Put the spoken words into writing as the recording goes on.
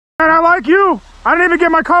And I like you. I didn't even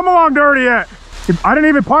get my come along dirty yet. I didn't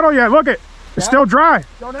even puddle yet. Look it. It's still dry.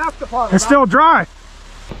 Don't have to puddle. It's still dry.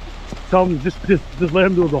 Tell them just let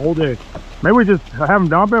him do it the whole day. Maybe we just have them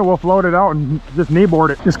dump it. We'll float it out and just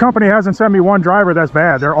kneeboard it. This company hasn't sent me one driver that's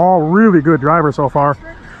bad. They're all really good drivers so far.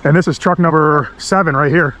 And this is truck number 7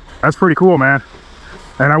 right here. That's pretty cool, man.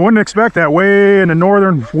 And I wouldn't expect that way in the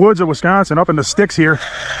northern woods of Wisconsin, up in the sticks here,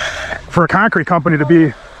 for a concrete company to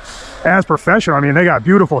be as professional. I mean, they got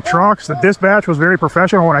beautiful trucks. The dispatch was very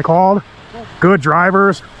professional when I called. Good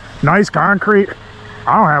drivers, nice concrete.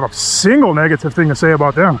 I don't have a single negative thing to say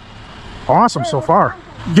about them. Awesome so far.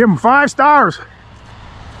 Give them 5 stars.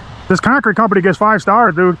 This concrete company gets 5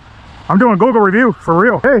 stars, dude. I'm doing Google review for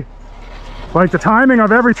real. Hey, like the timing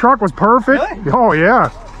of every truck was perfect. Really? Oh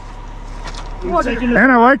yeah.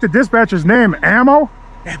 And I like the dispatcher's name, Ammo.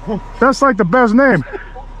 That's like the best name.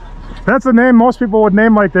 That's the name most people would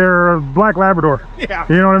name like their black Labrador. Yeah.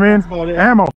 You know what I mean? Ammo.